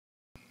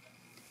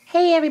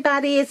Hey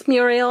everybody, it's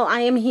Muriel. I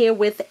am here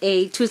with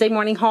a Tuesday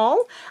morning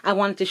haul. I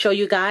wanted to show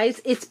you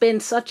guys. It's been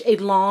such a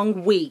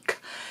long week.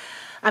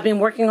 I've been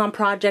working on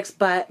projects,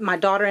 but my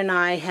daughter and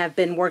I have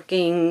been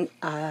working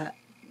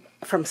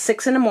from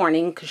 6 in the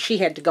morning because she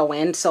had to go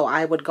in, so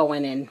I would go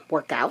in and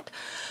work out.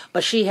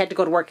 But she had to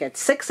go to work at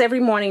 6 every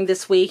morning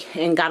this week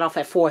and got off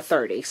at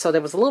 4:30. So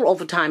there was a little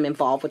overtime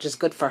involved, which is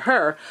good for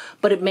her,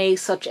 but it made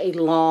such a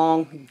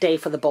long day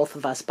for the both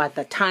of us. By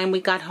the time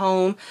we got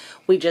home,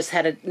 we just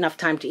had enough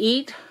time to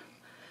eat,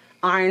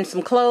 iron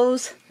some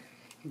clothes,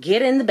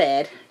 get in the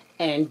bed,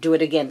 and do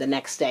it again the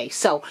next day.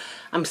 So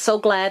I'm so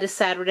glad it's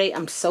Saturday.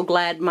 I'm so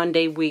glad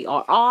Monday we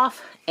are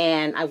off.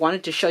 And I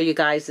wanted to show you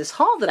guys this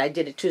haul that I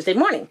did at Tuesday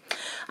morning.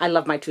 I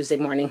love my Tuesday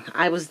morning.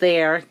 I was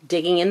there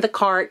digging in the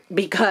cart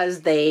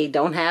because they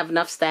don't have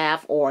enough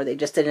staff or they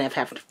just didn't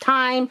have enough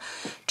time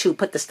to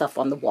put the stuff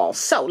on the wall.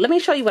 So let me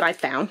show you what I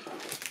found.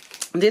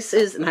 This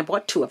is, and I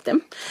bought 2 of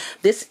them.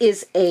 This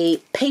is a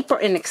paper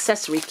and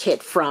accessory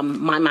kit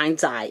from My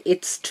Mind's Eye.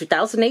 It's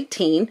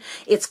 2018.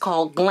 It's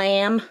called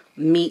Gal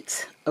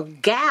Meets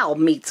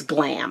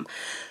Glam.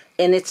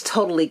 And it's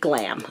totally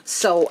glam.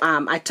 So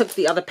I took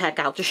the other pack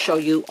out to show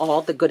you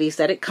all the goodies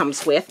that it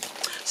comes with.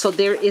 So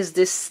there is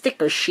this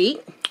sticker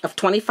sheet of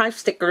 25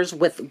 stickers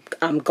with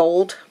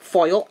gold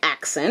foil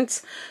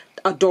accents.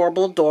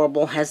 Adorable,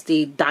 adorable. Has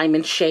the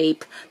diamond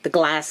shape, the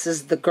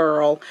glasses, the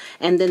girl,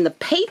 and then the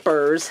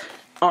papers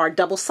are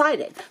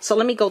double-sided. So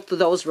let me go through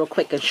those real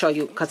quick and show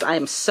you because I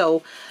am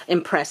so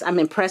impressed. I'm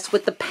impressed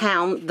with the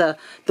pound, the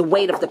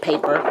weight of the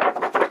paper.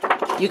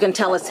 You can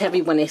tell it's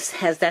heavy when it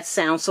has that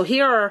sound. So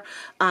here are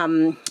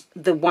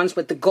the ones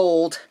with the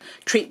gold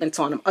treatments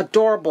on them.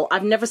 Adorable.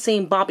 I've never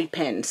seen bobby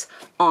pins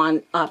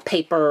on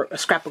paper,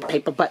 scrapbook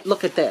paper, but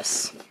look at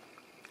this.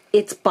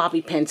 It's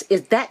bobby pins.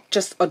 Is that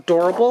just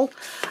adorable?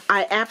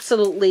 I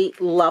absolutely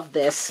love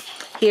this.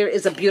 Here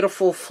is a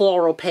beautiful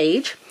floral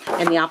page,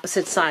 and the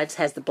opposite sides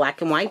has the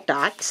black and white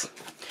dots.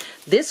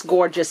 This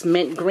gorgeous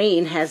mint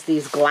green has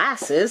these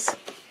glasses,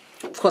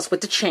 of course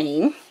with the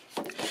chain.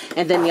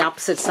 And then the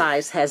opposite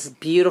side has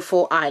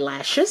beautiful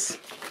eyelashes.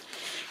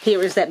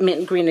 Here is that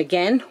mint green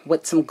again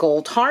with some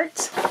gold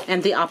hearts.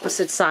 And the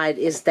opposite side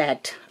is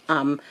that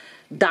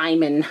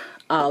diamond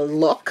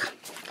look.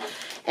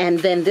 And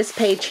then this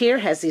page here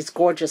has these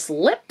gorgeous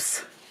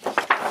lips.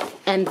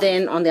 And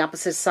then on the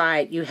opposite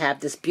side, you have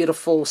this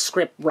beautiful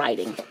script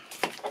writing.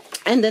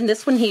 And then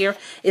this one here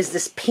is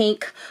this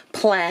pink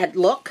plaid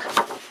look.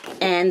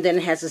 And then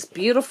it has this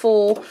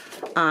beautiful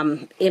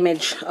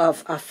image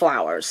of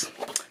flowers.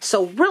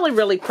 So really,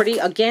 really pretty.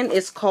 Again,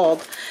 it's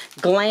called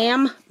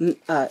Gal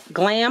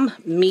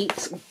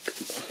Meets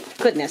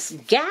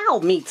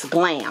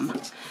Glam.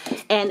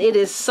 And it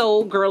is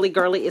so girly,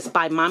 girly. It's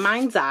by My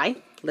Mind's Eye.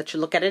 Let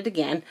you look at it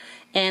again.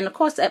 And of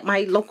course, at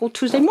my local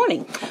Tuesday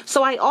morning.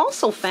 So I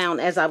also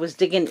found, as I was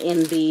digging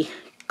in the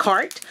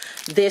cart,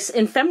 this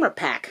ephemera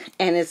pack.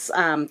 And it's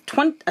a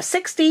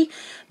 60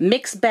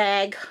 mixed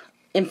bag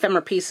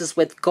ephemera pieces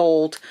with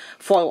gold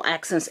foil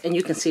accents, and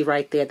you can see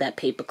right there that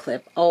paper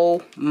clip.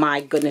 Oh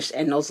my goodness,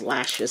 and those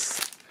lashes.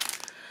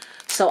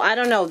 So I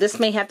don't know, this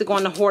may have to go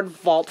in the hoard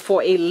vault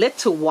for a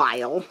little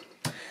while.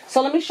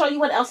 So let me show you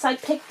what else I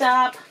picked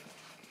up.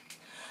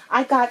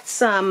 I got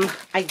some,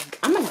 I'm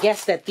gonna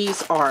guess that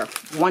these are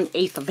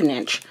 1/8 of an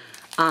inch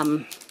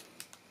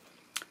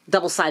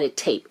double-sided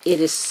tape. It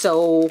is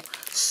so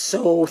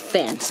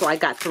thin. So I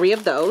got 3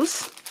 of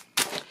those.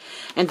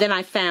 And then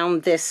I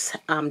found this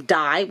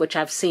die, which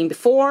I've seen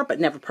before, but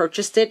never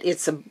purchased it.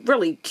 It's a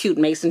really cute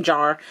mason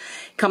jar.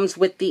 Comes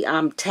with the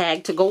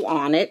tag to go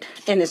on it.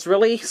 And it's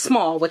really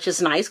small, which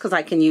is nice because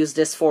I can use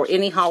this for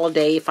any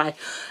holiday. If I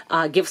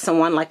give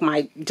someone like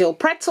my dill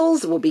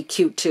pretzels, it will be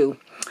cute to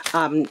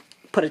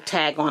put a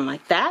tag on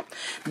like that.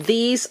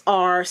 These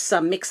are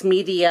some mixed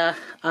media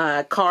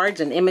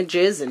cards and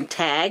images and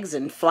tags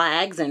and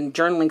flags and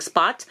journaling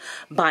spots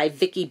by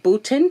Vicki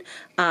Boutin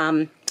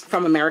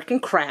from American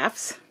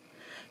Crafts.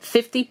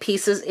 50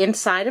 pieces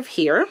inside of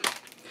here.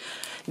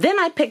 Then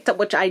I picked up,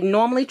 which I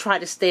normally try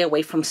to stay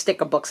away from,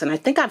 sticker books, and I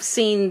think I've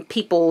seen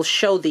people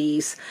show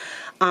these,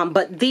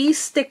 but these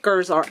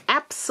stickers are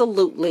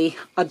absolutely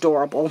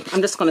adorable.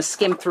 I'm just going to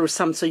skim through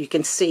some so you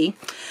can see.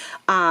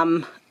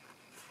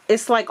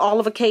 It's like all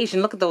of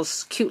occasion. Look at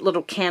those cute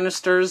little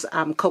canisters,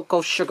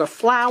 cocoa sugar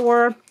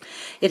flour.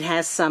 It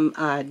has some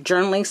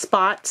journaling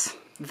spots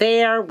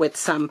there with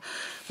some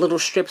little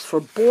strips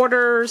for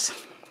borders.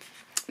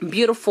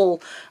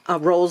 Beautiful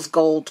rose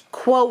gold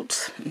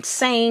quotes and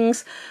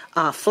sayings,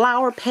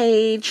 flower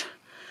page,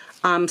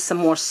 some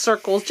more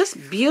circles,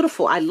 just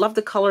beautiful. I love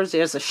the colors.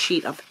 There's a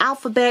sheet of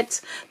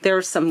alphabets.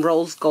 There's some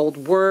rose gold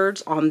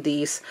words on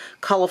these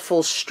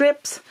colorful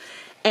strips,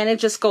 and it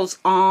just goes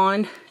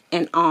on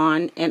and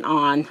on and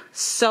on.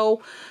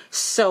 So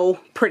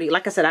pretty.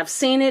 Like I said, I've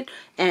seen it,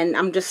 and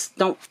I'm just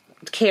don't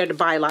care to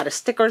buy a lot of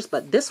stickers,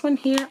 but this one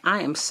here I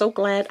am so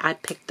glad I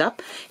picked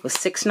up. It was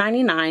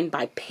 $6.99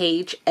 by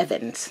Paige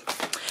Evans.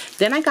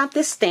 Then I got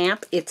this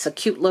stamp. It's a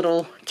cute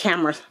little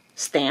camera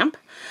stamp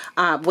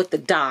with the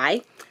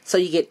die. So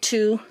you get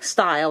two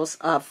styles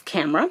of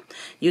camera.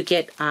 You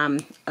get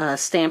a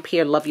stamp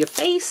here, love your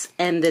face,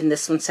 and then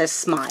this one says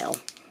smile.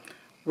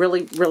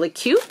 Really, really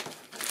cute.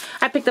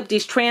 I picked up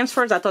these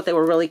transfers. I thought they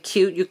were really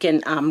cute. You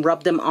can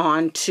rub them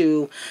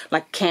onto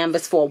like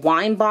canvas for a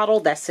wine bottle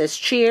that says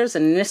cheers.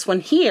 And this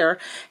one here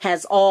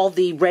has all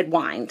the red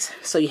wines.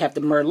 So you have the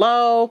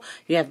Merlot,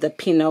 you have the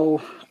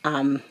Pinot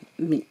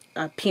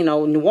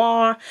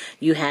Noir,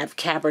 you have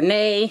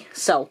Cabernet.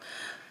 So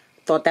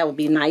thought that would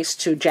be nice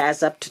to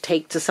jazz up to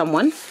take to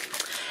someone.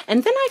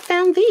 And then I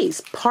found these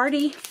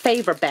party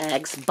favor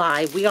bags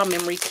by We Are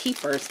Memory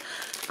Keepers.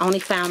 I only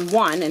found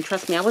one, and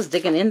trust me, I was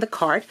digging in the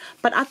cart,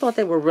 but I thought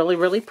they were really,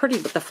 really pretty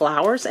with the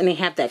flowers, and they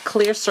have that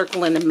clear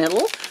circle in the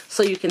middle,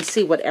 so you can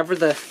see whatever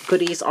the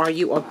goodies are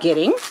you are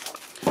getting.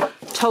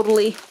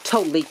 Totally,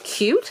 totally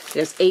cute.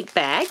 There's 8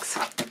 bags.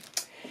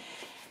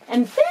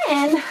 And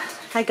then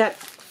I got a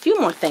few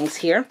more things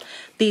here.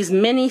 These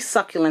mini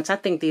succulents, I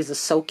think these are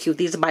so cute.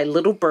 These are by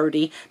Little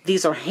Birdie.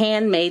 These are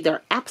handmade.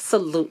 They're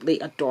absolutely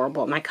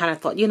adorable. And I kind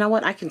of thought, you know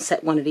what? I can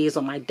set one of these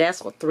on my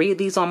desk or 3 of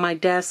these on my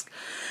desk.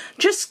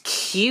 Just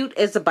cute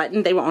as a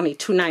button. They were only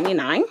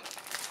 $2.99.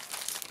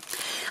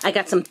 I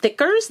got some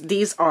thickers.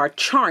 These are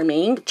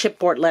charming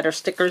chipboard letter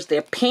stickers.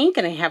 They're pink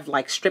and they have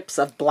like strips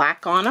of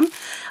black on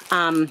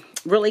them.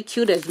 Really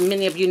cute. As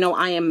many of you know,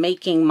 I am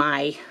making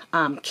my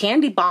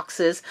candy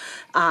boxes.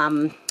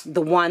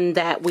 The one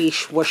that we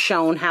were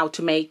shown how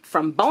to make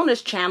from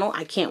Bonus Channel.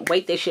 I can't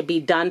wait. They should be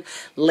done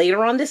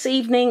later on this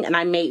evening. And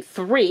I made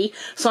 3.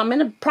 So I'm in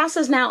the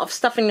process now of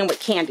stuffing them with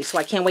candy. So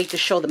I can't wait to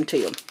show them to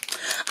you.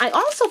 I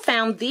also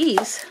found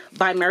these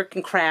by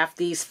American Craft.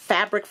 These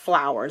fabric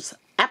flowers.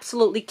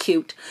 Absolutely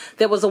cute.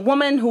 There was a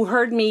woman who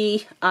heard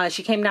me,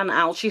 she came down the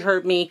aisle, she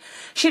heard me,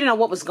 she didn't know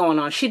what was going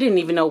on. She didn't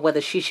even know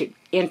whether she should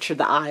enter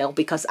the aisle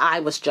because I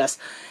was just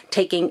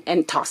taking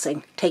and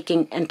tossing,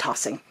 taking and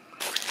tossing.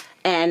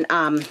 And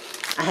I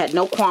had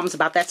no qualms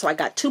about that, so I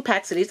got 2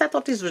 packs of these. I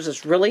thought these were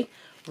just really,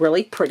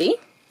 really pretty.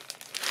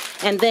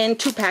 And then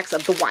 2 packs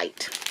of the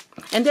white.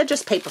 And they're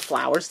just paper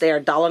flowers.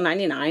 They're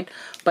 $1.99,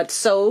 but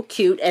so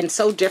cute and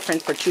so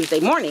different for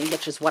Tuesday morning,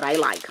 which is what I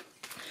like.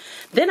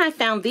 Then I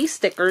found these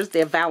stickers.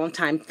 They're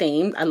Valentine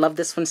themed. I love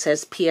this one.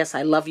 Says, P.S.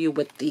 I love you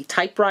with the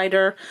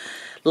typewriter.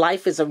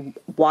 Life is a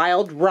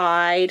wild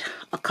ride.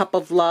 A cup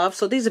of love.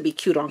 So these would be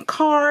cute on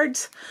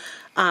cards.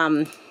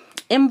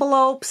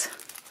 Envelopes.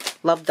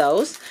 Love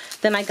those.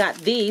 Then I got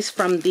these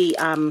from the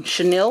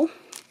Chanel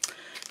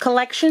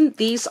collection.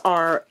 These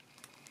are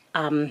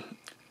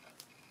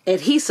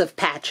adhesive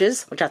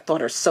patches, which I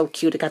thought are so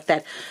cute. I got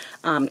that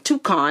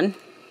toucan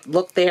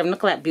look there.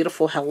 Look at that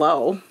beautiful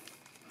hello.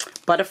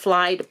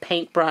 Butterfly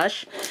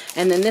paintbrush.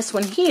 And then this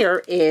one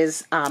here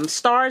is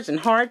stars and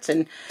hearts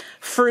and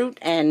fruit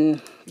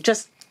and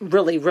just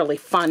really, really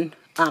fun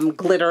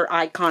glitter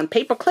icon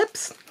paper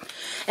clips.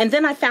 And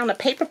then I found a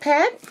paper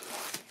pad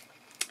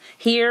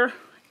here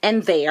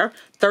and there.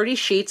 30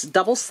 sheets,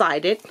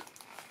 double-sided.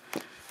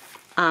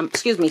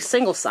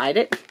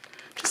 Single-sided.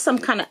 Just some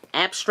kind of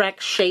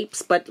abstract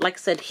shapes, but like I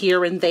said,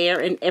 here and there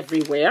and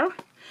everywhere.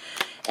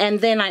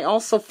 And then I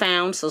also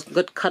found some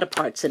good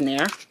cut-aparts in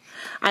there.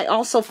 I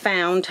also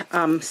found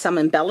some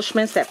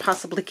embellishments that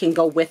possibly can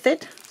go with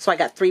it. So I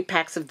got 3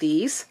 packs of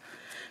these.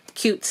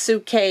 Cute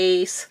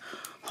suitcase,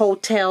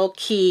 hotel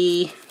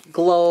key,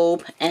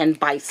 globe, and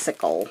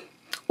bicycle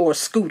or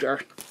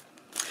scooter.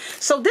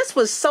 So this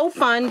was so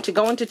fun to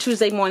go into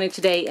Tuesday morning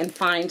today and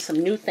find some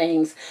new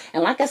things.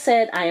 And like I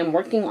said, I am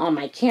working on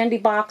my candy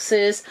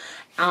boxes,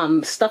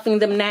 stuffing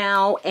them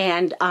now,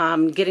 and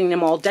getting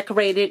them all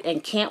decorated,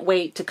 and can't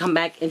wait to come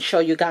back and show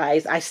you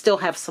guys. I still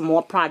have some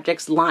more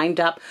projects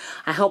lined up.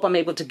 I hope I'm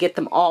able to get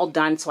them all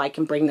done so I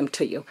can bring them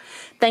to you.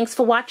 Thanks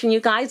for watching, you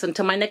guys.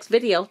 Until my next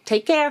video,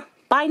 take care.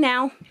 Bye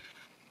now.